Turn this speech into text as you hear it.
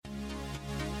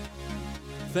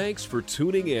Thanks for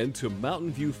tuning in to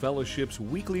Mountain View Fellowship's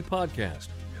weekly podcast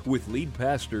with lead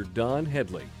pastor Don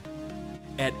Headley.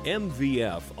 At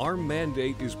MVF, our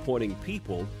mandate is pointing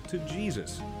people to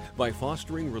Jesus by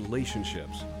fostering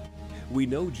relationships. We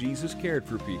know Jesus cared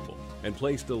for people and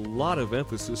placed a lot of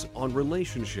emphasis on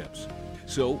relationships,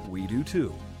 so we do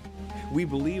too. We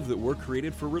believe that we're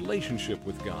created for relationship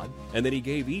with God and that He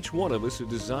gave each one of us a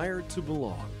desire to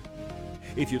belong.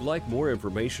 If you'd like more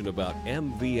information about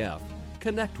MVF,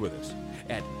 connect with us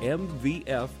at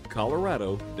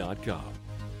mvfcolorado.com.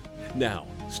 Now,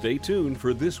 stay tuned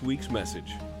for this week's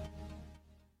message.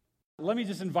 Let me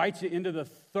just invite you into the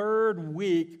third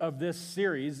week of this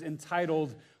series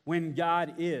entitled When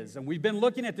God Is. And we've been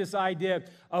looking at this idea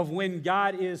of when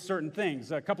God is certain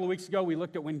things. A couple of weeks ago, we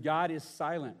looked at when God is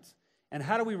silent. And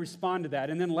how do we respond to that?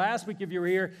 And then last week, if you were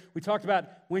here, we talked about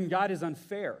when God is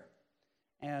unfair.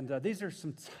 And these are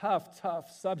some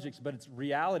tough subjects, but it's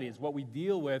reality. It's what we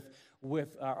deal with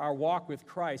our walk with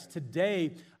Christ.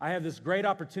 Today, I have this great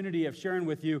opportunity of sharing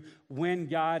with you when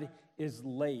God is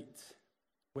late,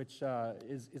 which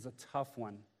is a tough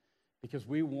one because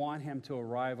we want Him to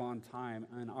arrive on time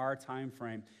in our time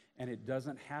frame, and it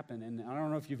doesn't happen. And I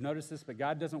don't know if you've noticed this, but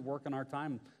God doesn't work on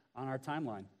our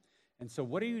timeline. And so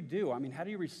what do you do? I mean, how do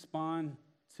you respond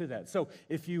to that? So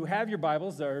if you have your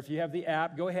Bibles or if you have the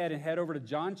app, go ahead and head over to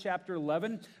John chapter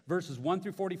 11, verses 1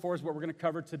 through 44 is what we're going to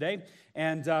cover today.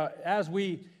 And as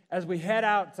we head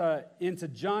out into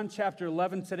John chapter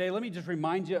 11 today, let me just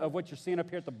remind you of what you're seeing up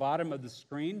here at the bottom of the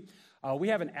screen. We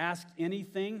have an Ask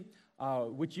Anything,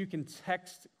 which you can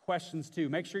text questions to.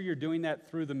 Make sure you're doing that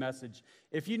through the message.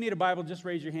 If you need a Bible, just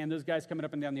raise your hand. Those guys coming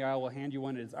up and down the aisle will hand you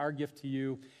one. It is our gift to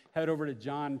you. Head over to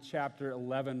John chapter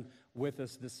 11 with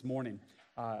us this morning.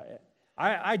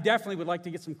 I definitely would like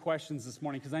to get some questions this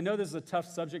morning because I know this is a tough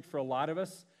subject for a lot of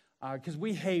us because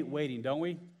we hate waiting, don't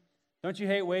we? Don't you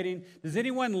hate waiting? Does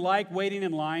anyone like waiting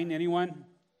in line? Anyone?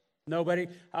 Nobody?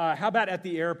 How about at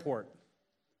the airport?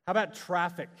 How about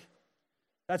traffic?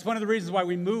 That's one of the reasons why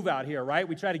we move out here, right?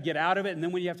 We try to get out of it, and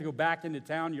then when you have to go back into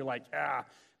town, you're like,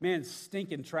 man,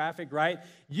 stinking traffic, right?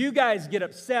 You guys get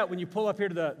upset when you pull up here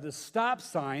to the stop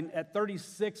sign at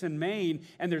 36 in Maine,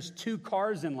 and there's 2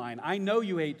 cars in line. I know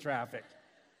you hate traffic,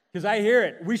 because I hear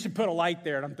it. We should put a light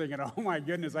there, and I'm thinking, oh my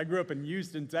goodness, I grew up in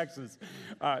Houston, Texas.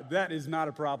 That is not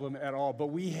a problem at all, but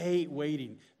we hate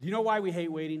waiting. Do you know why we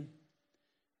hate waiting?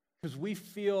 Because we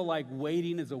feel like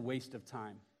waiting is a waste of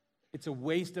time. It's a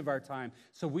waste of our time,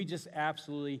 so we just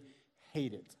absolutely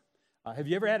hate it. Have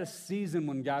you ever had a season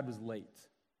when God was late?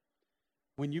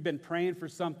 When you've been praying for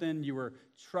something, you were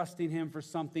trusting Him for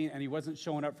something, and He wasn't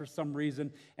showing up for some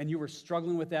reason, and you were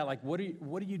struggling with that. Like, what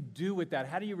do you do with that?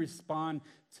 How do you respond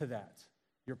to that?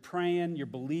 You're praying, you're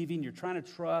believing, you're trying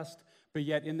to trust, but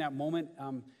yet in that moment,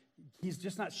 He's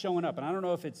just not showing up. And I don't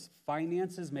know if it's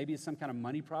finances, maybe it's some kind of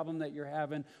money problem that you're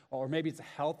having, or maybe it's a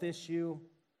health issue.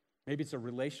 Maybe it's a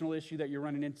relational issue that you're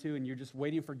running into, and you're just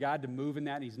waiting for God to move in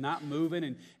that, and He's not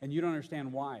moving, and you don't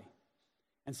understand why.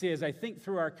 And see, as I think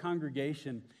through our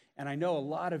congregation, and I know a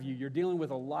lot of you, you're dealing with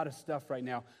a lot of stuff right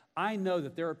now, I know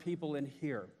that there are people in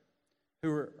here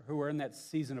who are in that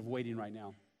season of waiting right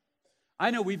now.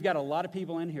 I know we've got a lot of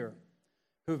people in here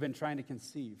who have been trying to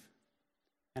conceive,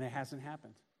 and it hasn't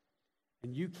happened.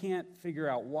 And you can't figure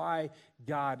out why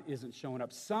God isn't showing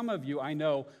up. Some of you, I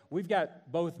know, we've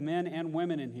got both men and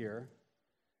women in here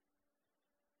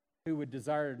who would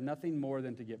desire nothing more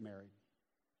than to get married.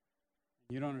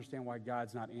 You don't understand why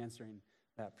God's not answering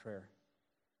that prayer.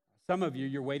 Some of you,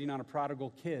 you're waiting on a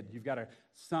prodigal kid. You've got a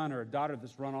son or a daughter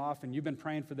that's run off, and you've been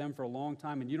praying for them for a long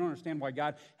time, and you don't understand why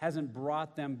God hasn't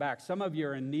brought them back. Some of you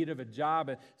are in need of a job,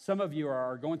 and some of you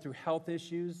are going through health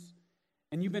issues.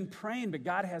 And you've been praying, but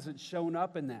God hasn't shown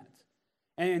up in that.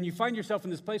 And you find yourself in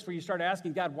this place where you start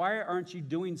asking God, why aren't you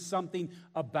doing something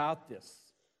about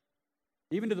this?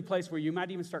 Even to the place where you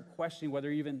might even start questioning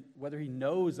whether He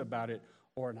knows about it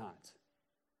or not.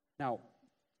 Now,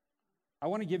 I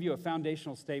want to give you a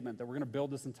foundational statement that we're going to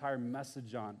build this entire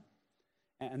message on.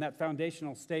 And that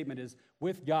foundational statement is,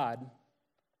 with God,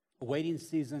 a waiting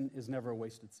season is never a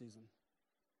wasted season.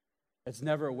 It's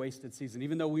never a wasted season.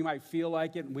 Even though we might feel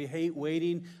like it and we hate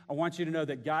waiting, I want you to know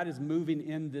that God is moving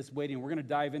in this waiting. We're going to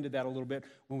dive into that a little bit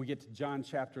when we get to John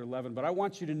chapter 11. But I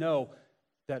want you to know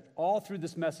that all through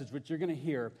this message, what you're going to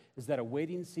hear is that a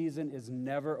waiting season is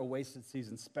never a wasted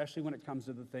season, especially when it comes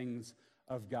to the things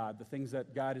of God, the things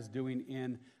that God is doing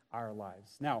in our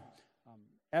lives. Now,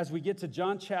 as we get to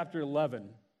John chapter 11,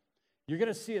 you're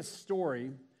going to see a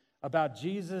story about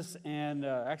Jesus and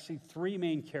actually 3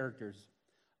 main characters.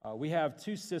 We have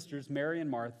two sisters, Mary and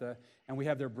Martha, and we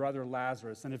have their brother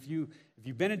Lazarus. And if you've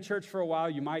been in church for a while,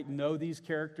 you might know these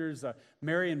characters.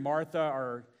 Mary and Martha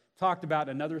are talked about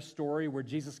in another story where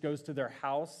Jesus goes to their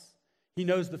house. He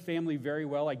knows the family very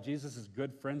well, like Jesus is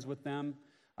good friends with them.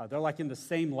 They're like in the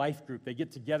same life group. They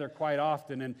get together quite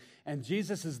often, and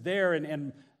Jesus is there,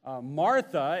 and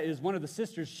Martha is one of the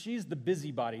sisters. She's the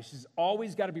busybody. She's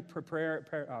always got to be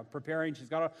preparing.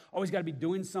 She's always got to be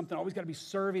doing something, always got to be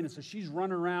serving, and so she's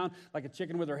running around like a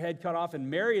chicken with her head cut off, and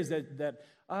Mary is that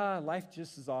life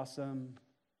just is awesome.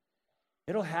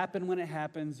 It'll happen when it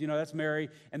happens. That's Mary.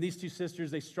 And these two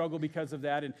sisters, they struggle because of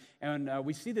that. And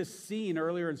we see this scene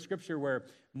earlier in Scripture where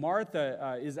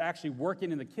Martha is actually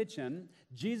working in the kitchen.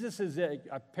 Jesus is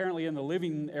apparently in the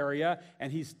living area,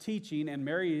 and he's teaching. And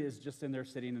Mary is just in there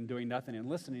sitting and doing nothing and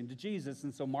listening to Jesus.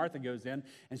 And so Martha goes in,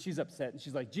 and she's upset. And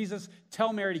she's like, Jesus,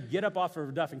 tell Mary to get up off of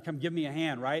her duff and come give me a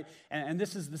hand, right? And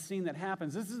this is the scene that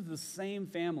happens. This is the same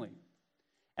family.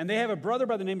 And they have a brother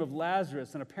by the name of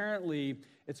Lazarus, and apparently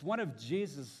it's one of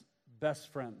Jesus'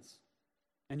 best friends.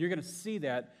 And you're going to see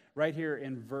that right here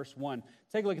in verse 1.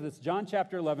 Take a look at this. John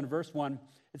chapter 11, verse 1.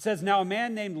 It says, Now a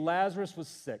man named Lazarus was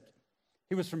sick.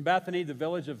 He was from Bethany, the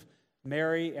village of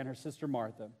Mary and her sister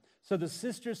Martha. So the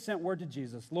sisters sent word to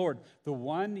Jesus, Lord, the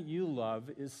one you love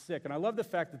is sick. And I love the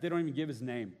fact that they don't even give his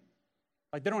name.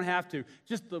 Like, they don't have to.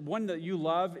 Just the one that you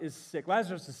love is sick.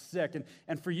 Lazarus is sick.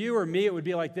 And for you or me, it would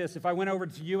be like this. If I went over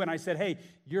to you and I said, hey,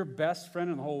 your best friend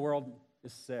in the whole world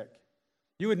is sick,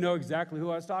 you would know exactly who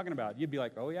I was talking about. You'd be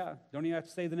like, oh, yeah, don't even have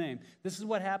to say the name. This is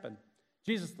what happened.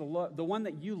 Jesus, the one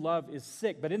that you love is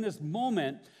sick. But in this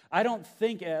moment, I don't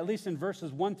think, at least in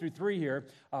verses 1 through 3 here,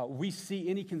 we see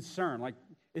any concern. Like,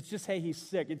 it's just, hey, he's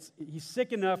sick. He's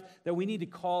sick enough that we need to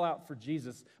call out for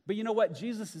Jesus. But you know what?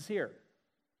 Jesus is here.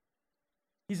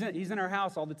 He's in our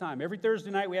house all the time. Every Thursday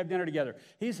night we have dinner together.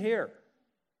 He's here.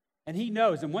 And he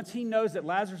knows. And once he knows that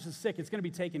Lazarus is sick, it's going to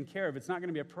be taken care of. It's not going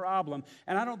to be a problem.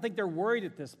 And I don't think they're worried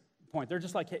at this point. They're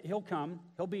just like, hey, he'll come.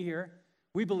 He'll be here.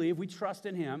 We believe. We trust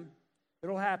in him.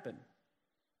 It'll happen.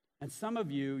 And some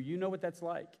of you, you know what that's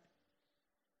like.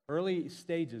 Early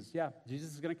stages, yeah,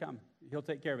 Jesus is going to come. He'll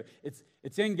take care of it.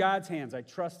 It's in God's hands. I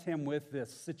trust him with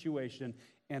this situation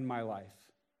in my life.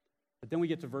 But then we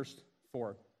get to verse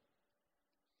 4.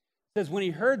 It says, when he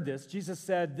heard this, Jesus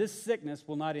said, this sickness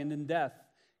will not end in death.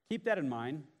 Keep that in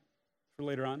mind for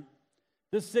later on.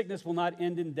 This sickness will not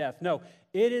end in death. No,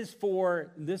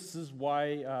 this is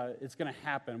why it's going to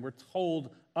happen. We're told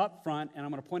up front, and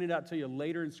I'm going to point it out to you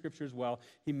later in Scripture as well.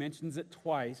 He mentions it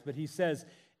twice, but he says,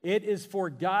 it is for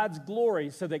God's glory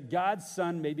so that God's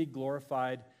Son may be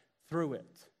glorified through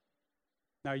it.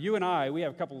 Now, you and I, we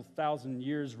have a couple of thousand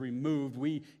years removed.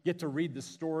 We get to read the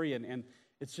story, and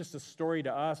it's just a story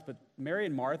to us, but Mary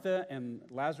and Martha and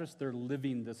Lazarus, they're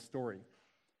living this story.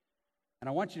 And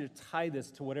I want you to tie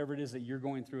this to whatever it is that you're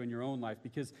going through in your own life,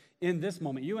 because in this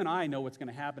moment, you and I know what's going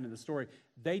to happen in the story.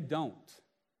 They don't.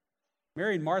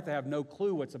 Mary and Martha have no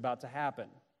clue what's about to happen.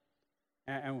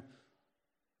 And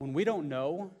when we don't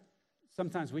know,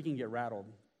 sometimes we can get rattled.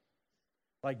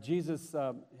 Like Jesus,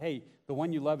 hey, the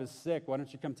one you love is sick. Why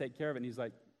don't you come take care of it? And he's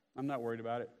like, I'm not worried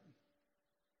about it.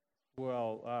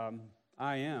 Well,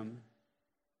 I am.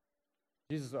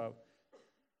 Jesus, can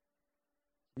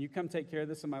you come take care of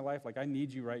this in my life? Like, I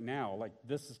need you right now. Like,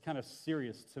 this is kind of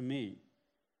serious to me.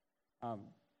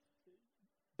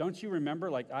 Don't you remember,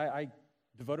 like, I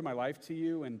devoted my life to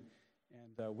you, and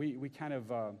we kind of,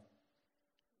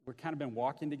 we're kind of been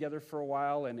walking together for a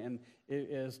while, and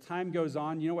as time goes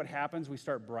on, you know what happens? We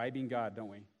start bribing God, don't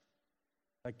we?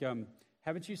 Like,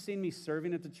 haven't you seen me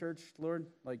serving at the church, Lord?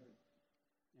 Like,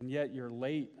 and yet you're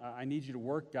late. I need you to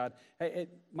work, God. Hey,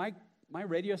 my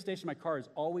radio station, my car is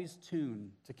always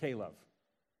tuned to K-Love.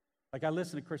 Like, I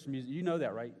listen to Christian music. You know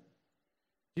that, right?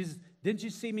 Jesus, didn't you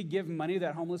see me give money to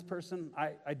that homeless person?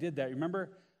 I did that. Remember?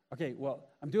 Okay, well,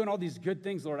 I'm doing all these good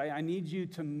things, Lord. I need you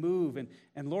to move.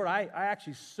 And Lord, I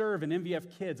actually serve in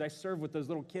MVF Kids. I serve with those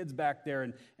little kids back there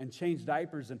and change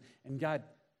diapers. And God,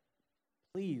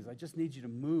 please, I just need you to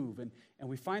move. And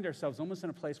we find ourselves almost in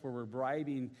a place where we're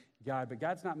bribing God, but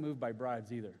God's not moved by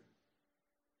bribes either.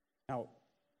 Now,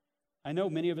 I know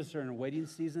many of us are in a waiting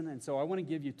season, and so I want to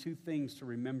give you two things to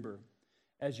remember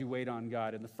as you wait on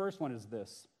God. And the first one is this,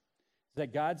 is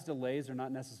that God's delays are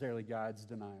not necessarily God's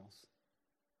denials.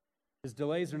 His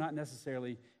delays are not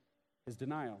necessarily his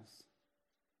denials.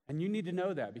 And you need to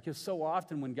know that, because so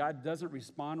often when God doesn't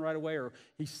respond right away or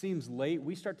he seems late,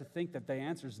 we start to think that the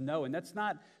answer is no, and that's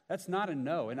not a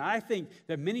no. And I think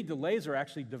that many delays are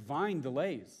actually divine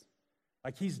delays.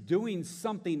 Like, he's doing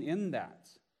something in that.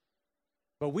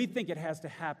 But we think it has to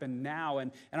happen now.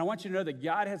 And I want you to know that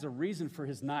God has a reason for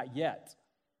his not yet.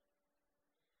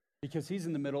 Because he's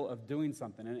in the middle of doing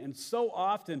something. And so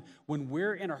often, when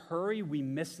we're in a hurry, we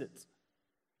miss it.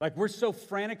 Like we're so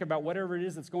frantic about whatever it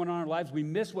is that's going on in our lives, we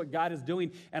miss what God is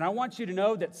doing. And I want you to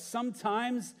know that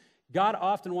sometimes God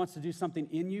often wants to do something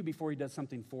in you before he does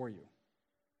something for you.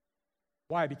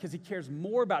 Why? Because he cares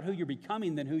more about who you're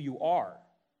becoming than who you are.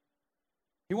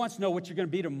 He wants to know what you're going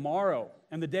to be tomorrow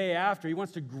and the day after. He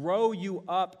wants to grow you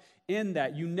up in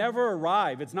that. You never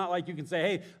arrive. It's not like you can say,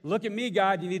 hey, look at me,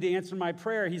 God, you need to answer my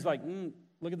prayer. He's like,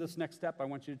 look at this next step I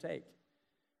want you to take.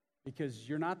 Because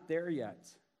you're not there yet.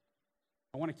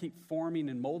 I want to keep forming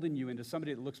and molding you into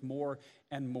somebody that looks more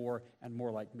and more and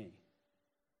more like me.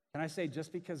 Can I say,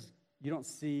 just because you don't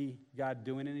see God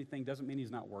doing anything doesn't mean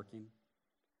he's not working.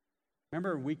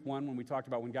 Remember in week 1 when we talked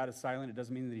about when God is silent, it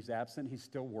doesn't mean that he's absent. He's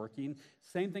still working.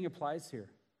 Same thing applies here.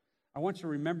 I want you to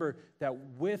remember that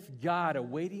with God, a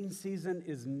waiting season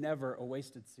is never a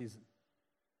wasted season.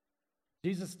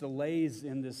 Jesus delays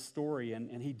in this story,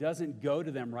 and he doesn't go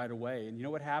to them right away. And you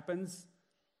know what happens?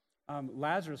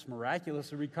 Lazarus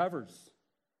miraculously recovers.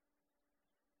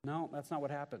 No, that's not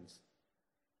what happens.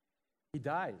 He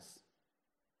dies.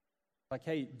 Like,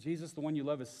 hey, Jesus, the one you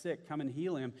love is sick. Come and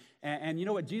heal him. And you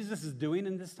know what Jesus is doing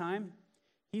in this time?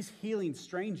 He's healing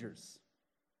strangers.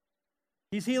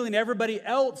 He's healing everybody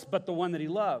else but the one that he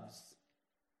loves.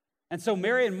 And so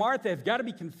Mary and Martha have got to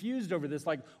be confused over this.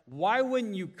 Like, why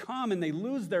wouldn't you come? And they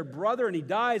lose their brother and he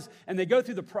dies. And they go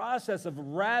through the process of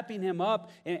wrapping him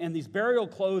up in these burial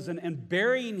clothes and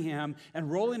burying him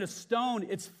and rolling a stone.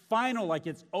 It's final, like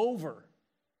it's over.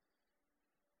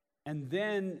 And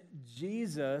then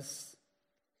Jesus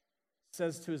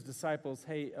says to his disciples,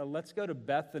 hey, let's go to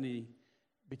Bethany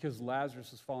because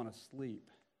Lazarus has fallen asleep.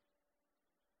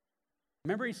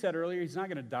 Remember he said earlier he's not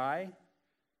going to die?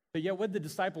 But yet what did the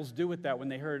disciples do with that when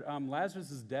they heard, Lazarus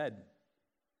is dead?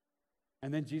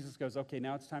 And then Jesus goes, okay,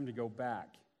 now it's time to go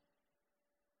back.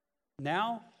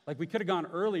 Now, like we could have gone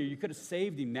earlier, you could have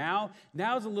saved him. Now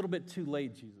is a little bit too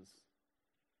late, Jesus.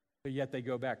 But yet they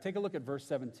go back. Take a look at verse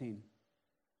 17.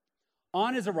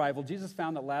 On his arrival, Jesus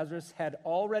found that Lazarus had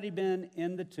already been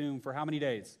in the tomb for how many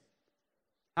days?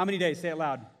 How many days? Say it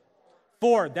loud.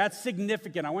 4. That's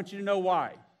significant. I want you to know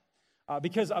why.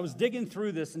 Because I was digging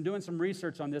through this and doing some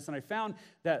research on this, and I found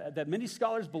that many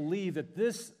scholars believe that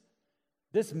this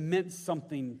meant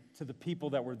something to the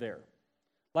people that were there.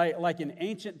 Like in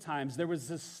ancient times, there was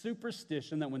this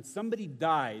superstition that when somebody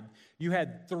died, you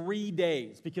had 3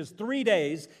 days. Because 3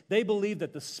 days, they believed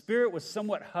that the spirit was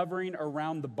somewhat hovering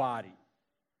around the body.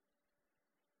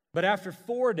 But after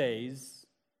 4 days,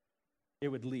 it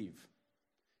would leave.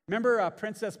 Remember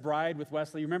Princess Bride with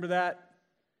Wesley? You remember that?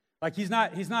 Like he's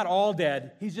not all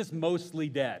dead. He's just mostly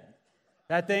dead.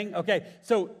 That thing? Okay,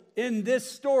 so in this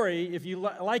story, if you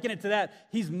liken it to that,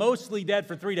 he's mostly dead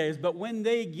for 3 days. But when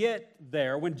they get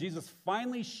there, when Jesus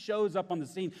finally shows up on the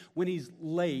scene, when he's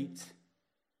late,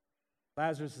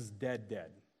 Lazarus is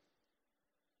dead.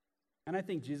 And I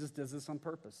think Jesus does this on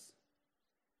purpose.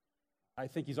 I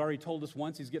think he's already told us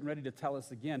once. He's getting ready to tell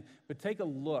us again. But take a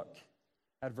look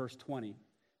at verse 20.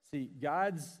 See,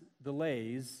 God's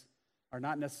delays are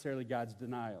not necessarily God's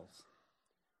denials.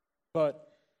 But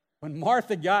when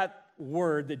Martha got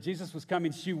word that Jesus was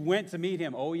coming, she went to meet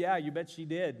him. Oh, yeah, you bet she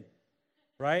did,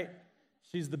 right?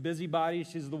 She's the busybody.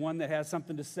 She's the one that has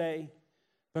something to say.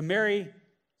 But Mary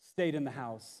stayed in the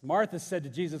house. Martha said to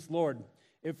Jesus, Lord,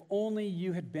 if only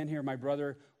you had been here, my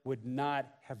brother would not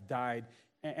have died.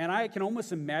 And I can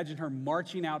almost imagine her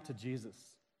marching out to Jesus.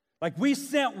 Like, we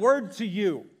sent word to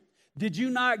you. Did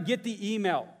you not get the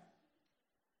email?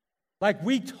 Like,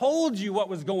 we told you what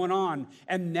was going on,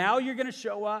 and now you're going to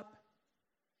show up?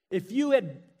 If you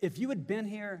had been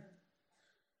here,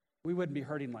 we wouldn't be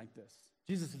hurting like this.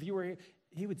 Jesus, if you were here,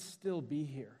 he would still be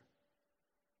here.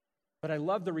 But I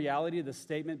love the reality of the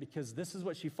statement because this is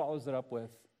what she follows it up with.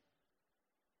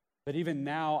 But even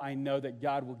now, I know that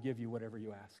God will give you whatever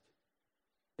you ask.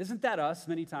 Isn't that us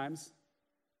many times?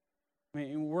 I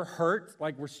mean, we're hurt,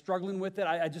 like we're struggling with it.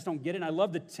 I just don't get it. And I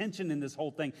love the tension in this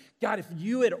whole thing. God, if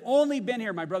you had only been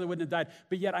here, my brother wouldn't have died.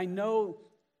 But yet I know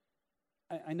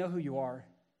who you are,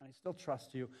 and I still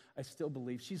trust you. I still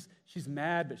believe. She's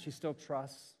mad, but she still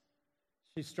trusts.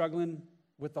 She's struggling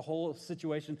with the whole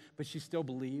situation, but she still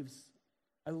believes.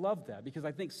 I love that because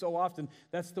I think so often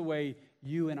that's the way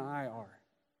you and I are.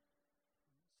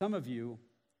 Some of you,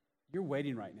 you're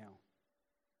waiting right now.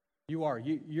 You are.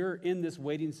 You're in this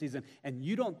waiting season, and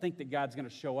you don't think that God's going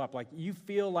to show up. Like, you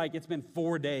feel like it's been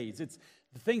 4 days.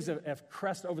 The things have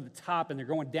crest over the top, and they're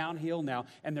going downhill now,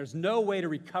 and there's no way to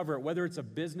recover it, whether it's a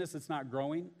business that's not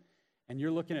growing. and you're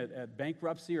looking at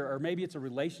bankruptcy, or maybe it's a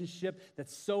relationship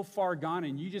that's so far gone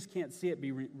and you just can't see it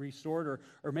be restored,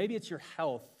 or maybe it's your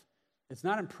health. It's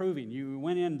not improving. You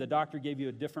went in, the doctor gave you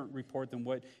a different report than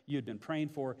what you had been praying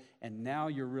for, and now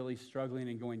you're really struggling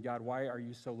and going, God, why are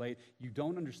you so late? You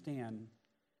don't understand,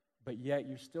 but yet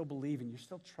you're still believing, you're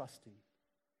still trusting.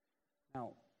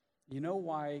 Now, you know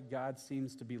why God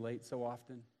seems to be late so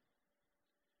often?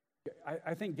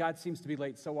 I think God seems to be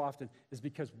late so often is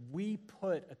because we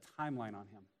put a timeline on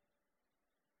him.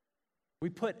 We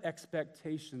put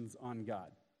expectations on God.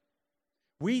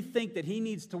 We think that he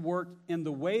needs to work in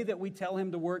the way that we tell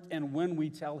him to work and when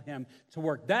we tell him to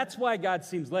work. That's why God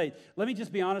seems late. Let me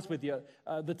just be honest with you.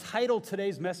 The title of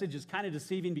today's message is kind of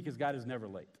deceiving because God is never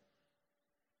late.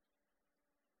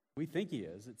 We think he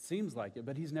is. It seems like it,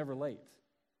 but he's never late.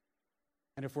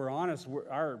 And if we're honest,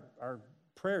 our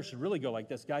prayer should really go like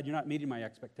this: God, you're not meeting my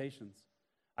expectations.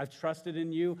 I've trusted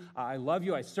in you. I love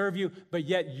you. I serve you. But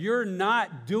yet you're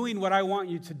not doing what I want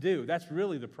you to do. That's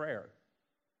really the prayer.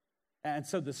 And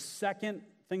so the second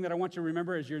thing that I want you to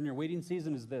remember as you're in your waiting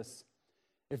season is this: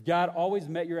 if God always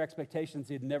met your expectations,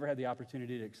 he'd never had the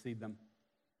opportunity to exceed them.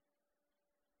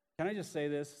 Can I just say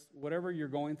this? Whatever you're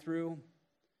going through,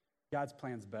 God's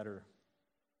plan's better.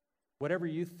 Whatever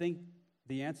you think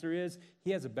the answer is,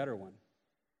 he has a better one.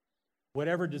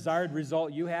 Whatever desired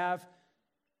result you have,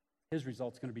 his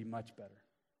result's going to be much better.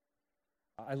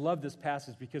 I love this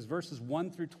passage because verses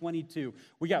 1 through 22,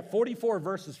 we got 44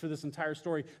 verses for this entire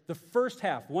story. The first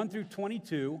half, 1 through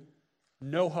 22,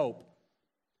 no hope.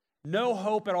 No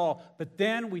hope at all. But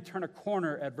then we turn a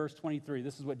corner at verse 23.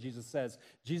 This is what Jesus says.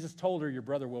 Jesus told her, your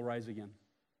brother will rise again.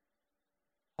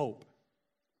 Hope.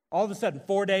 All of a sudden,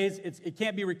 4 days, it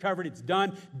can't be recovered. It's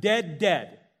done.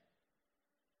 Dead.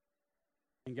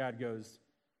 And God goes,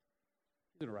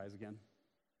 he's going to rise again.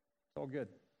 It's all good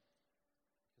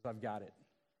because I've got it.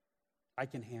 I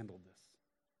can handle this.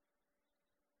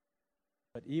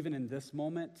 But even in this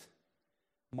moment,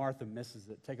 Martha misses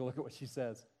it. Take a look at what she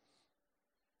says.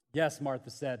 Yes,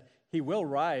 Martha said, he will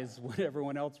rise when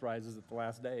everyone else rises at the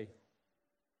last day.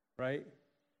 Right?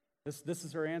 This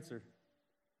is her answer.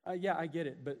 Yeah, I get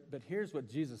it. But here's what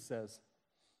Jesus says.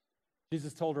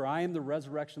 Jesus told her, I am the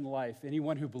resurrection and life.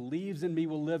 Anyone who believes in me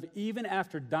will live even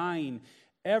after dying.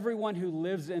 Everyone who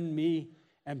lives in me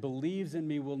and believes in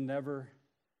me will never,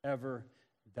 ever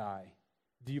die.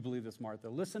 Do you believe this, Martha?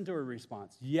 Listen to her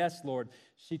response. Yes, Lord.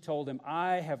 She told him,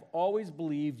 I have always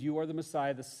believed you are the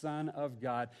Messiah, the Son of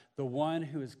God, the one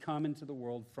who has come into the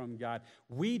world from God.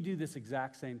 We do this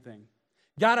exact same thing.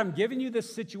 God, I'm giving you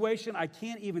this situation. I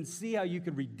can't even see how you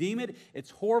could redeem it.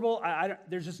 It's horrible.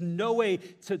 There's just no way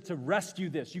to rescue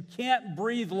this. You can't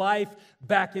breathe life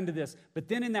back into this. But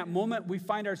then in that moment, we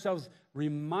find ourselves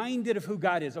reminded of who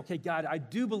God is. Okay, God, I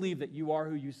do believe that you are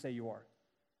who you say you are.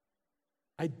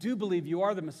 I do believe you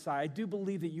are the Messiah. I do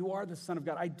believe that you are the Son of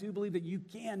God. I do believe that you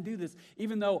can do this.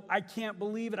 Even though I can't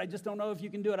believe it, I just don't know if you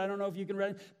can do it. I don't know if you can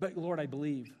read it. But Lord, I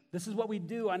believe. This is what we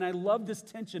do. And I love this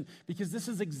tension because this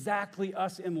is exactly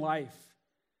us in life.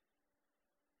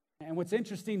 And what's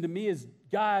interesting to me is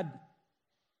God,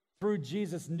 through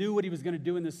Jesus, knew what he was going to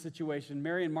do in this situation.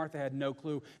 Mary and Martha had no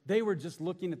clue. They were just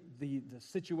looking at the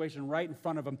situation right in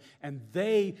front of them. And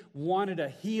they wanted a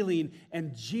healing.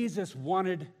 And Jesus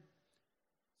wanted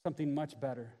something much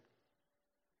better,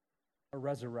 a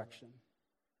resurrection.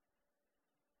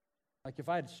 Like if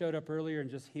I had showed up earlier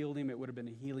and just healed him, it would have been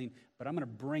a healing, but I'm going to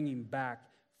bring him back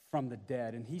from the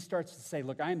dead. And he starts to say,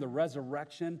 look, I am the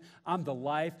resurrection, I'm the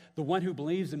life, the one who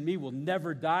believes in me will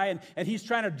never die. And he's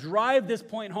trying to drive this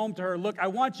point home to her. Look, I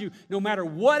want you, no matter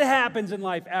what happens in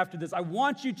life after this, I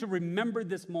want you to remember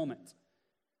this moment,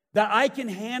 that I can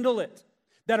handle it.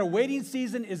 That a waiting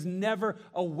season is never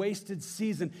a wasted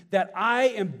season. That I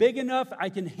am big enough, I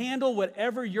can handle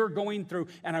whatever you're going through.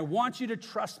 And I want you to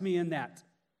trust me in that.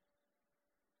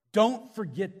 Don't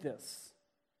forget this.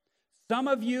 Some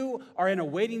of you are in a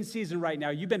waiting season right now.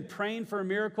 You've been praying for a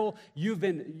miracle. You've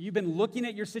been looking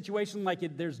at your situation like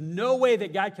there's no way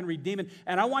that God can redeem it.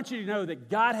 And I want you to know that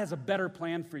God has a better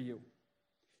plan for you.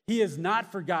 He has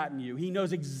not forgotten you. He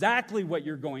knows exactly what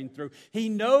you're going through. He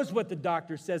knows what the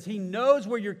doctor says. He knows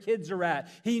where your kids are at.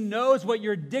 He knows what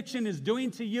your addiction is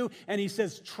doing to you. And he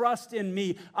says, trust in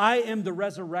me. I am the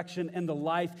resurrection and the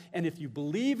life. And if you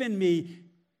believe in me,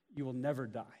 you will never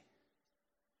die.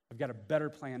 I've got a better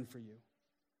plan for you.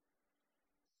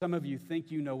 Some of you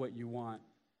think you know what you want,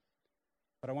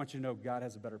 but I want you to know God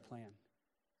has a better plan.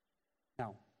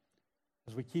 Now,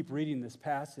 as we keep reading this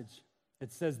passage,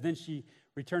 it says, then she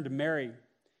returned to Mary.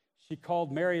 She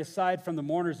called Mary aside from the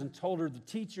mourners and told her, "The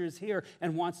teacher is here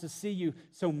and wants to see you."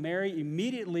 So Mary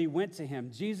immediately went to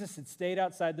him. Jesus had stayed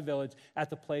outside the village at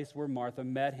the place where Martha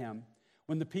met him.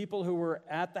 When the people who were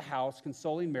at the house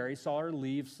consoling Mary saw her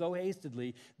leave so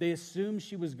hastily, they assumed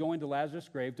she was going to Lazarus'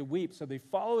 grave to weep, so they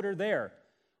followed her there.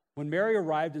 When Mary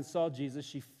arrived and saw Jesus,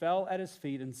 she fell at his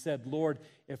feet and said, "Lord,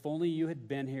 if only you had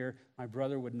been here, my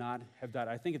brother would not have died."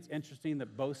 I think it's interesting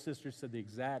that both sisters said the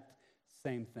exact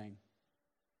same thing.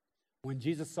 When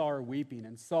Jesus saw her weeping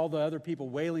and saw the other people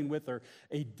wailing with her,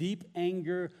 a deep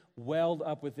anger welled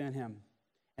up within him,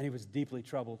 and he was deeply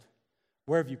troubled.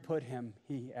 "Where have you put him?"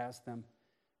 he asked them.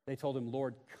 They told him,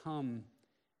 "Lord, come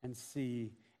and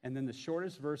see." And then the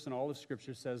shortest verse in all of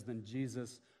Scripture says, "Then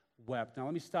Jesus wept." Now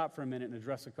let me stop for a minute and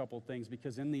address a couple of things,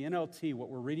 because in the NLT, what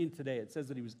we're reading today, it says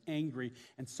that he was angry,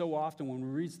 and so often when we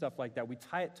read stuff like that, we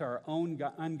tie it to our own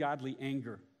ungodly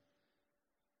anger.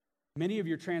 Many of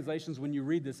your translations, when you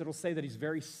read this, it'll say that he's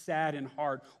very sad in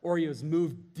heart, or he was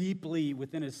moved deeply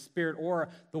within his spirit, or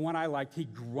the one I liked, he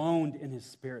groaned in his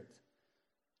spirit.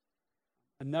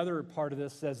 Another part of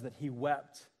this says that he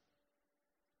wept.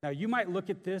 Now, you might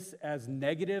look at this as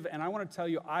negative, and I want to tell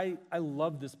you, I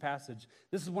love this passage.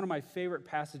 This is one of my favorite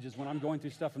passages when I'm going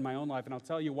through stuff in my own life, and I'll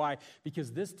tell you why.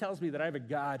 Because this tells me that I have a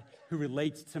God who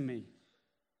relates to me,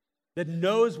 that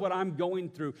knows what I'm going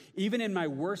through. Even in my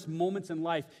worst moments in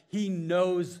life, he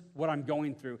knows what I'm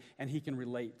going through, and he can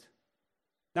relate.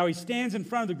 Now, he stands in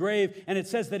front of the grave, and it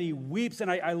says that he weeps,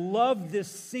 and I love this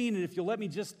scene, and if you'll let me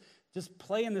just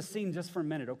play in this scene just for a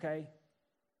minute, okay?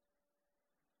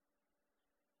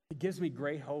 It gives me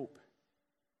great hope.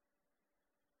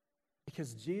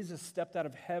 Because Jesus stepped out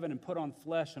of heaven and put on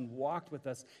flesh and walked with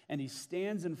us, and he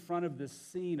stands in front of this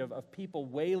scene of people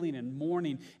wailing and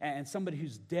mourning, and somebody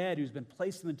who's dead, who's been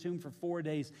placed in the tomb for 4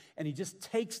 days, and he just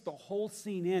takes the whole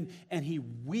scene in, and he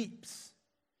weeps.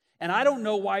 And I don't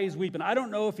know why he's weeping. I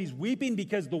don't know if he's weeping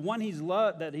because the one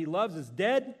that he loves is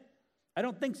dead. I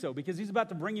don't think so, because he's about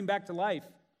to bring him back to life.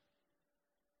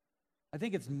 I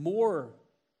think it's more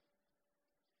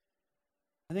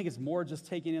just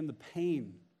taking in the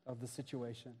pain of the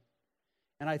situation.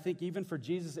 And I think even for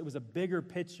Jesus, it was a bigger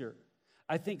picture.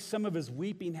 I think some of his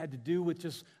weeping had to do with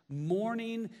just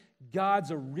mourning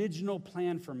God's original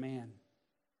plan for man.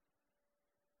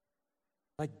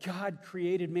 Like God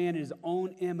created man in his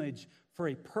own image for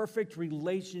a perfect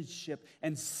relationship,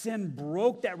 and sin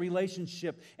broke that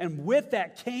relationship, and with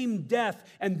that came death,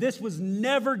 and this was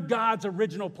never God's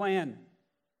original plan.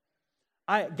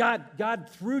 God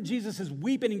through Jesus is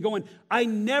weeping and going, "I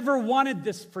never wanted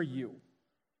this for you.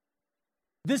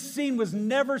 This scene was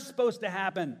never supposed to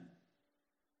happen.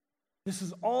 This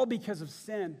is all because of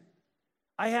sin.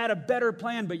 I had a better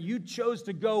plan, but you chose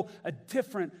to go a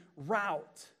different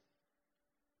route."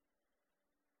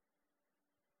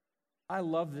 I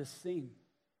love this scene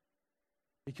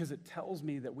because it tells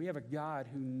me that we have a God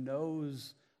who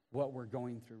knows what we're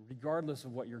going through, regardless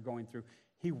of what you're going through.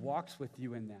 He walks with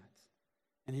you in that,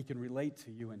 and he can relate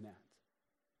to you in that.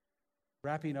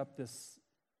 Wrapping up this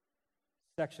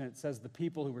section, it says, the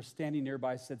people who were standing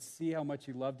nearby said, "See how much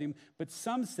he loved him." But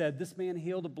some said, "This man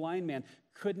healed a blind man.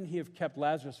 Couldn't he have kept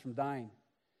Lazarus from dying?"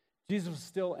 Jesus was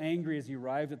still angry as he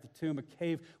arrived at the tomb. A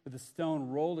cave with a stone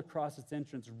rolled across its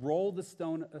entrance. "Roll the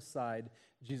stone aside,"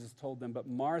 Jesus told them. But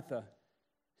Martha,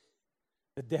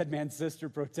 the dead man's sister,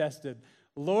 protested,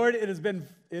 "Lord, he has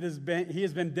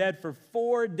been dead for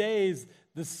 4 days.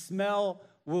 The smell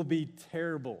will be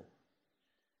terrible."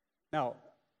 Now,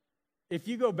 if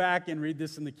you go back and read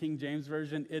this in the King James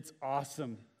Version, it's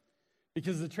awesome.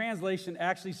 Because the translation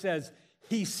actually says,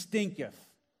 "He stinketh."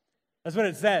 That's what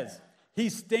it says. He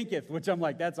stinketh, which I'm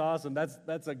like, that's awesome.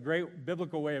 That's a great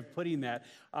biblical way of putting that.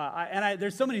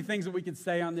 There's so many things that we could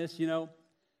say on this,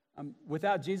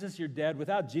 without Jesus, you're dead.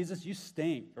 Without Jesus, you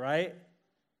stink, right?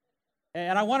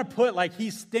 And I want to put, like,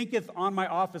 "He stinketh" on my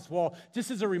office wall,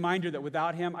 just as a reminder that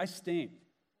without him, I stink.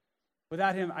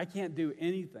 Without him, I can't do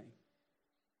anything.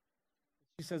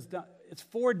 She says, "It's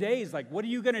 4 days. Like, what are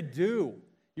you going to do?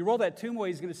 You roll that tomb away,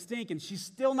 he's going to stink." And she's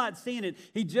still not seeing it.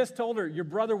 He just told her, "Your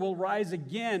brother will rise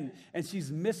again." And she's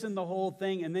missing the whole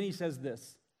thing. And then he says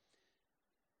this,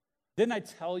 "Didn't I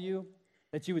tell you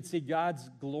that you would see God's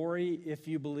glory if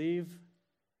you believe?"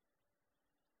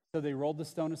 So they rolled the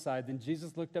stone aside. Then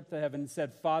Jesus looked up to heaven and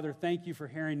said, "Father, thank you for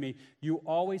hearing me. You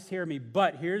always hear me.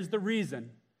 But here's the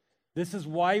reason. This is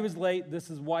why he was late. This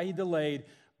is why he delayed.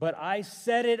 But I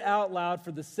said it out loud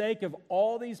for the sake of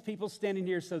all these people standing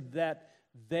here, so that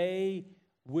they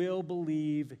will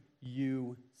believe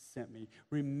you sent me."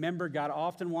 Remember, God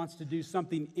often wants to do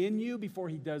something in you before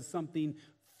he does something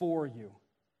for you.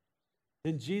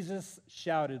 Then Jesus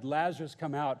shouted, "Lazarus,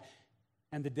 come out."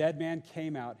 And the dead man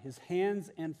came out, his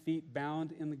hands and feet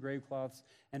bound in the gravecloths,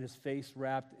 and his face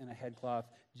wrapped in a headcloth.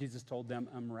 Jesus told them,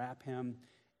 "Unwrap him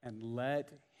and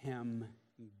let him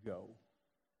go."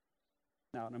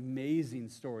 Now, an amazing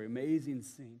story, amazing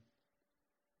scene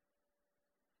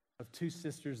of two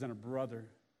sisters and a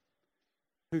brother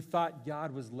who thought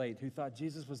God was late, who thought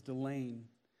Jesus was delaying.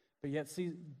 But yet,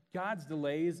 see, God's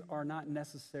delays are not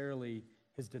necessarily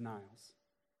his denials.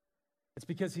 It's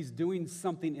because he's doing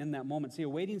something in that moment. See, a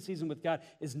waiting season with God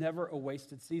is never a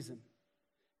wasted season.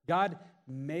 God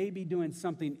may be doing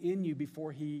something in you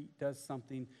before he does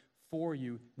something for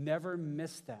you. Never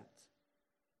miss that.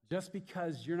 Just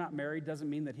because you're not married doesn't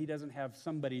mean that he doesn't have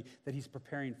somebody that he's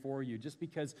preparing for you. Just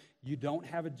because you don't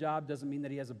have a job doesn't mean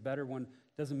that he has a better one.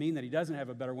 Doesn't mean that he doesn't have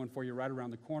a better one for you right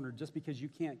around the corner. Just because you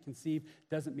can't conceive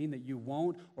doesn't mean that you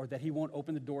won't, or that he won't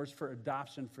open the doors for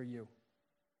adoption for you.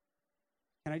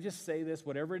 Can I just say this?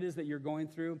 Whatever it is that you're going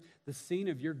through, the scene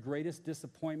of your greatest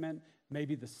disappointment may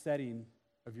be the setting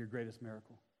of your greatest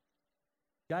miracle.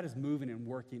 God is moving and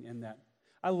working in that.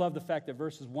 I love the fact that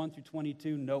verses 1 through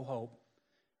 22, no hope.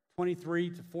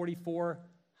 23 to 44,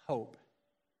 hope.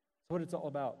 That's what it's all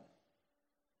about.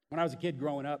 When I was a kid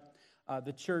growing up,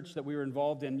 the church that we were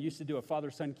involved in used to do a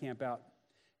father-son camp out.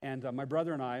 And my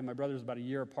brother and I, my brother's about a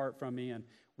year apart from me, and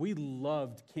we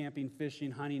loved camping, fishing,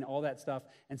 hunting, all that stuff.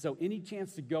 And so any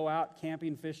chance to go out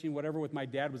camping, fishing, whatever with my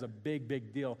dad was a big,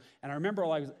 big deal. And I remember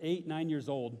I was 8, 9 years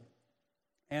old,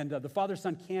 and the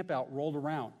father-son camp out rolled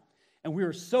around. And we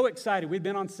were so excited. We'd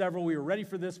been on several. We were ready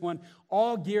for this one,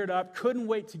 all geared up, couldn't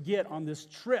wait to get on this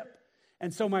trip.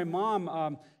 And so my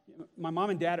mom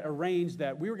and dad arranged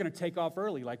that we were going to take off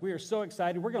early. Like, we were so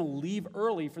excited. We're going to leave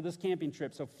early for this camping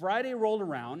trip. So Friday rolled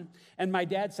around, and my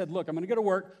dad said, "Look, I'm going to go to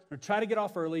work. I'm going to try to get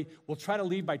off early. We'll try to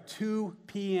leave by 2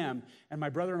 p.m. And my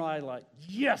brother and I are like,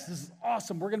 "Yes, this is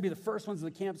awesome. We're going to be the first ones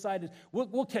at the campsite.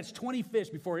 We'll catch 20 fish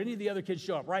before any of the other kids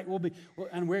show up, right?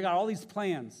 And we got all these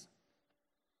plans."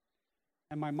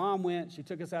 And my mom went. She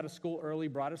took us out of school early,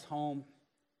 brought us home.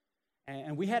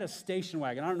 And we had a station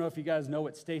wagon. I don't know if you guys know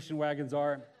what station wagons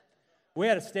are. We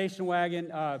had a station wagon.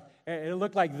 It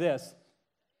looked like this.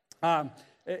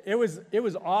 It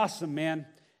was awesome, man.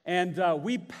 And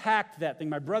we packed that thing.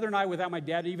 My brother and I, without my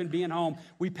dad even being home,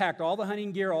 we packed all the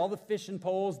hunting gear, all the fishing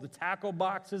poles, the tackle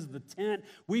boxes, the tent.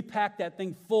 We packed that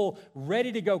thing full,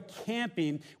 ready to go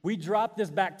camping. We dropped this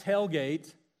back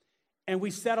tailgate, and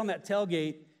we sat on that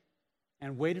tailgate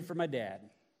and waited for my dad.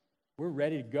 We're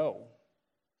ready to go.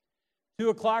 2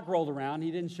 o'clock rolled around.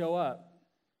 He didn't show up.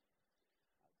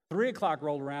 3 o'clock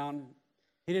rolled around.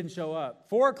 He didn't show up.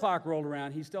 4 o'clock rolled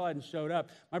around. He still hadn't showed up.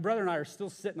 My brother and I are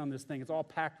still sitting on this thing. It's all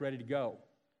packed, ready to go.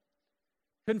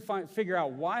 Couldn't figure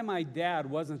out why my dad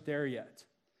wasn't there yet.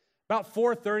 About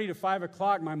 4:30 to 5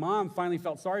 o'clock, my mom finally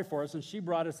felt sorry for us, and she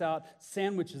brought us out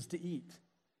sandwiches to eat.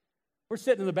 We're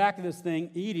sitting in the back of this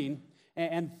thing eating,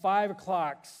 and 5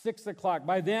 o'clock, 6 o'clock.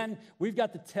 By then, we've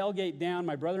got the tailgate down.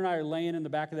 My brother and I are laying in the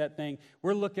back of that thing.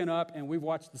 We're looking up, and we've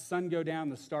watched the sun go down,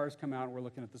 the stars come out, and we're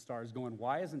looking at the stars going,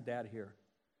 "Why isn't Dad here?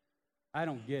 I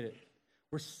don't get it."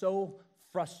 We're so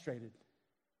frustrated.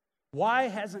 Why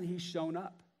hasn't he shown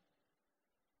up?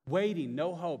 Waiting,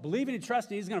 no hope. Believing and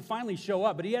trusting he's going to finally show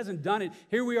up, but he hasn't done it.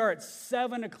 Here we are at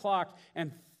 7 o'clock,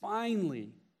 and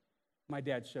finally, my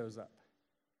dad shows up.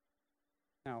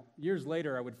 Now, years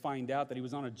later, I would find out that he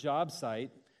was on a job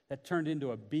site that turned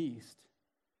into a beast,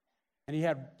 and he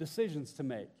had decisions to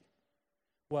make.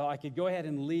 Well, I could go ahead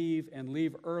and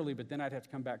leave early, but then I'd have to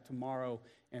come back tomorrow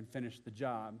and finish the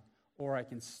job, or I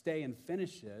can stay and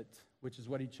finish it, which is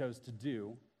what he chose to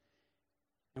do,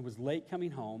 and was late coming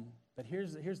home. But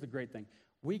here's the great thing.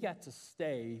 We got to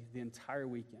stay the entire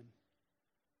weekend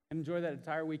and enjoy that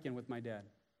entire weekend with my dad.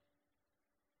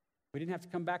 We didn't have to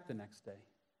come back the next day.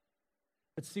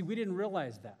 But see, we didn't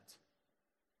realize that.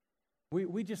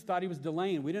 We just thought he was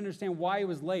delaying. We didn't understand why he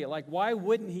was late. Like, why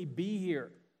wouldn't he be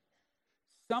here?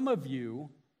 Some of you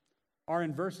are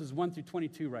in verses 1 through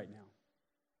 22 right now.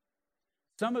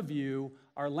 Some of you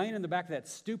are laying in the back of that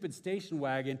stupid station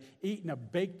wagon eating a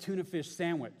baked tuna fish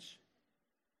sandwich.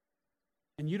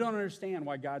 And you don't understand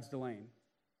why God's delaying.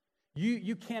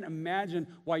 You can't imagine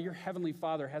why your Heavenly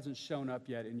Father hasn't shown up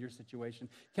yet in your situation.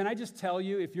 Can I just tell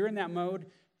you, if you're in that mode,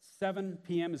 7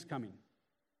 p.m. is coming.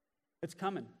 It's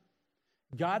coming.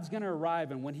 God's going to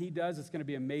arrive, and when he does, it's going to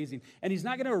be amazing. And he's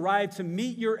not going to arrive to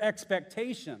meet your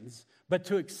expectations, but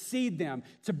to exceed them,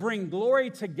 to bring glory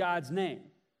to God's name.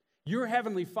 Your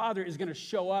Heavenly Father is going to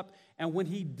show up, and when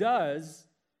he does,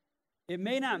 it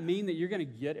may not mean that you're going to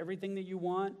get everything that you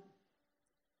want,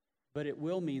 but it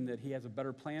will mean that he has a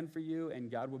better plan for you, and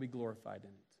God will be glorified in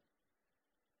it.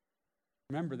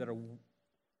 Remember that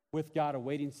with God, a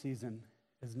waiting season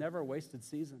is never a wasted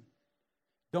season.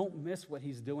 Don't miss what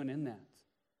he's doing in that.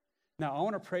 Now, I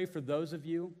want to pray for those of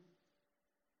you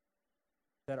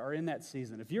that are in that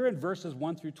season. If you're in verses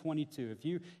 1 through 22,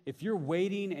 if you're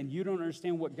waiting and you don't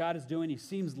understand what God is doing, he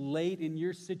seems late in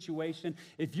your situation,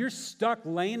 if you're stuck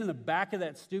laying in the back of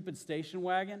that stupid station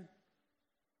wagon,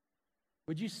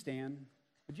 would you stand?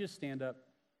 Would you just stand up?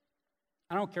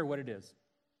 I don't care what it is.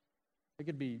 It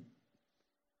could be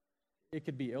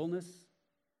illness.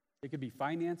 It could be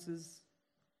finances.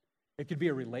 It could be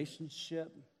a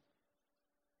relationship.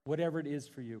 Whatever it is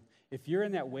for you. If you're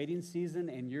in that waiting season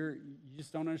and you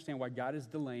just don't understand why God is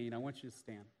delaying, I want you to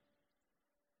stand.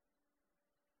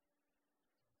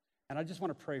 And I just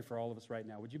want to pray for all of us right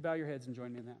now. Would you bow your heads and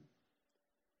join me in that?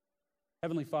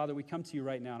 Heavenly Father, we come to you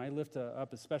right now, and I lift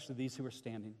up especially these who are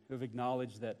standing, who have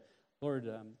acknowledged that, Lord,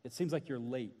 it seems like you're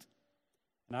late.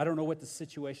 And I don't know what the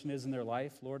situation is in their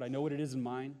life, Lord. I know what it is in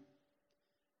mine.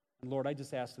 And Lord, I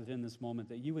just ask that in this moment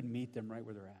that you would meet them right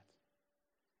where they're at.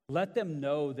 Let them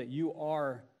know that you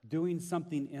are doing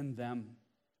something in them.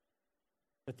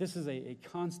 That this is a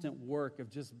constant work of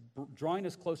just drawing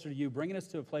us closer to you, bringing us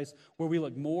to a place where we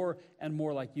look more and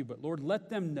more like you. But Lord, let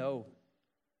them know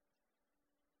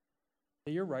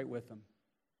that you're right with them,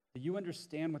 that you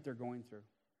understand what they're going through.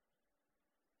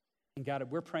 And God,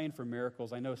 we're praying for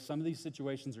miracles. I know some of these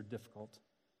situations are difficult.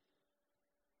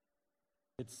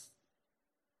 It's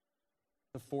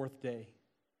the fourth day.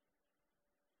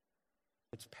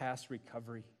 It's past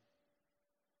recovery.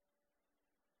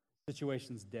 The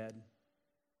situation's dead.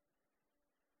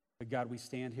 But God, we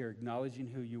stand here acknowledging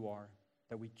who you are,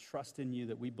 that we trust in you,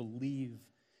 that we believe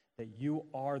that you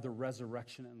are the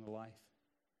resurrection and the life.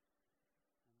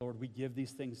 Lord, we give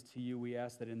these things to you. We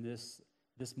ask that in this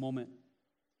moment,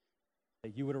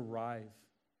 that you would arrive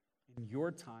in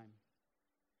your time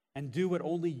and do what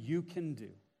only you can do.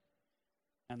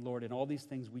 And Lord, in all these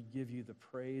things, we give you the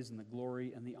praise and the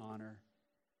glory and the honor.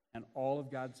 And all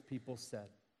of God's people said,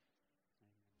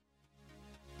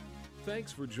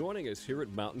 Thanks for joining us here at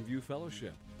Mountain View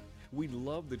Fellowship. We'd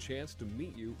love the chance to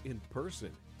meet you in person.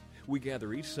 We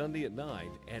gather each Sunday at 9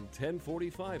 and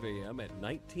 10:45 a.m. at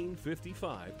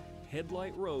 1955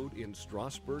 Headlight Road in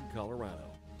Strasburg,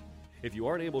 Colorado. If you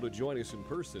aren't able to join us in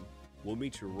person, we'll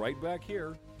meet you right back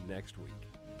here next week.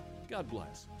 God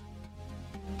bless.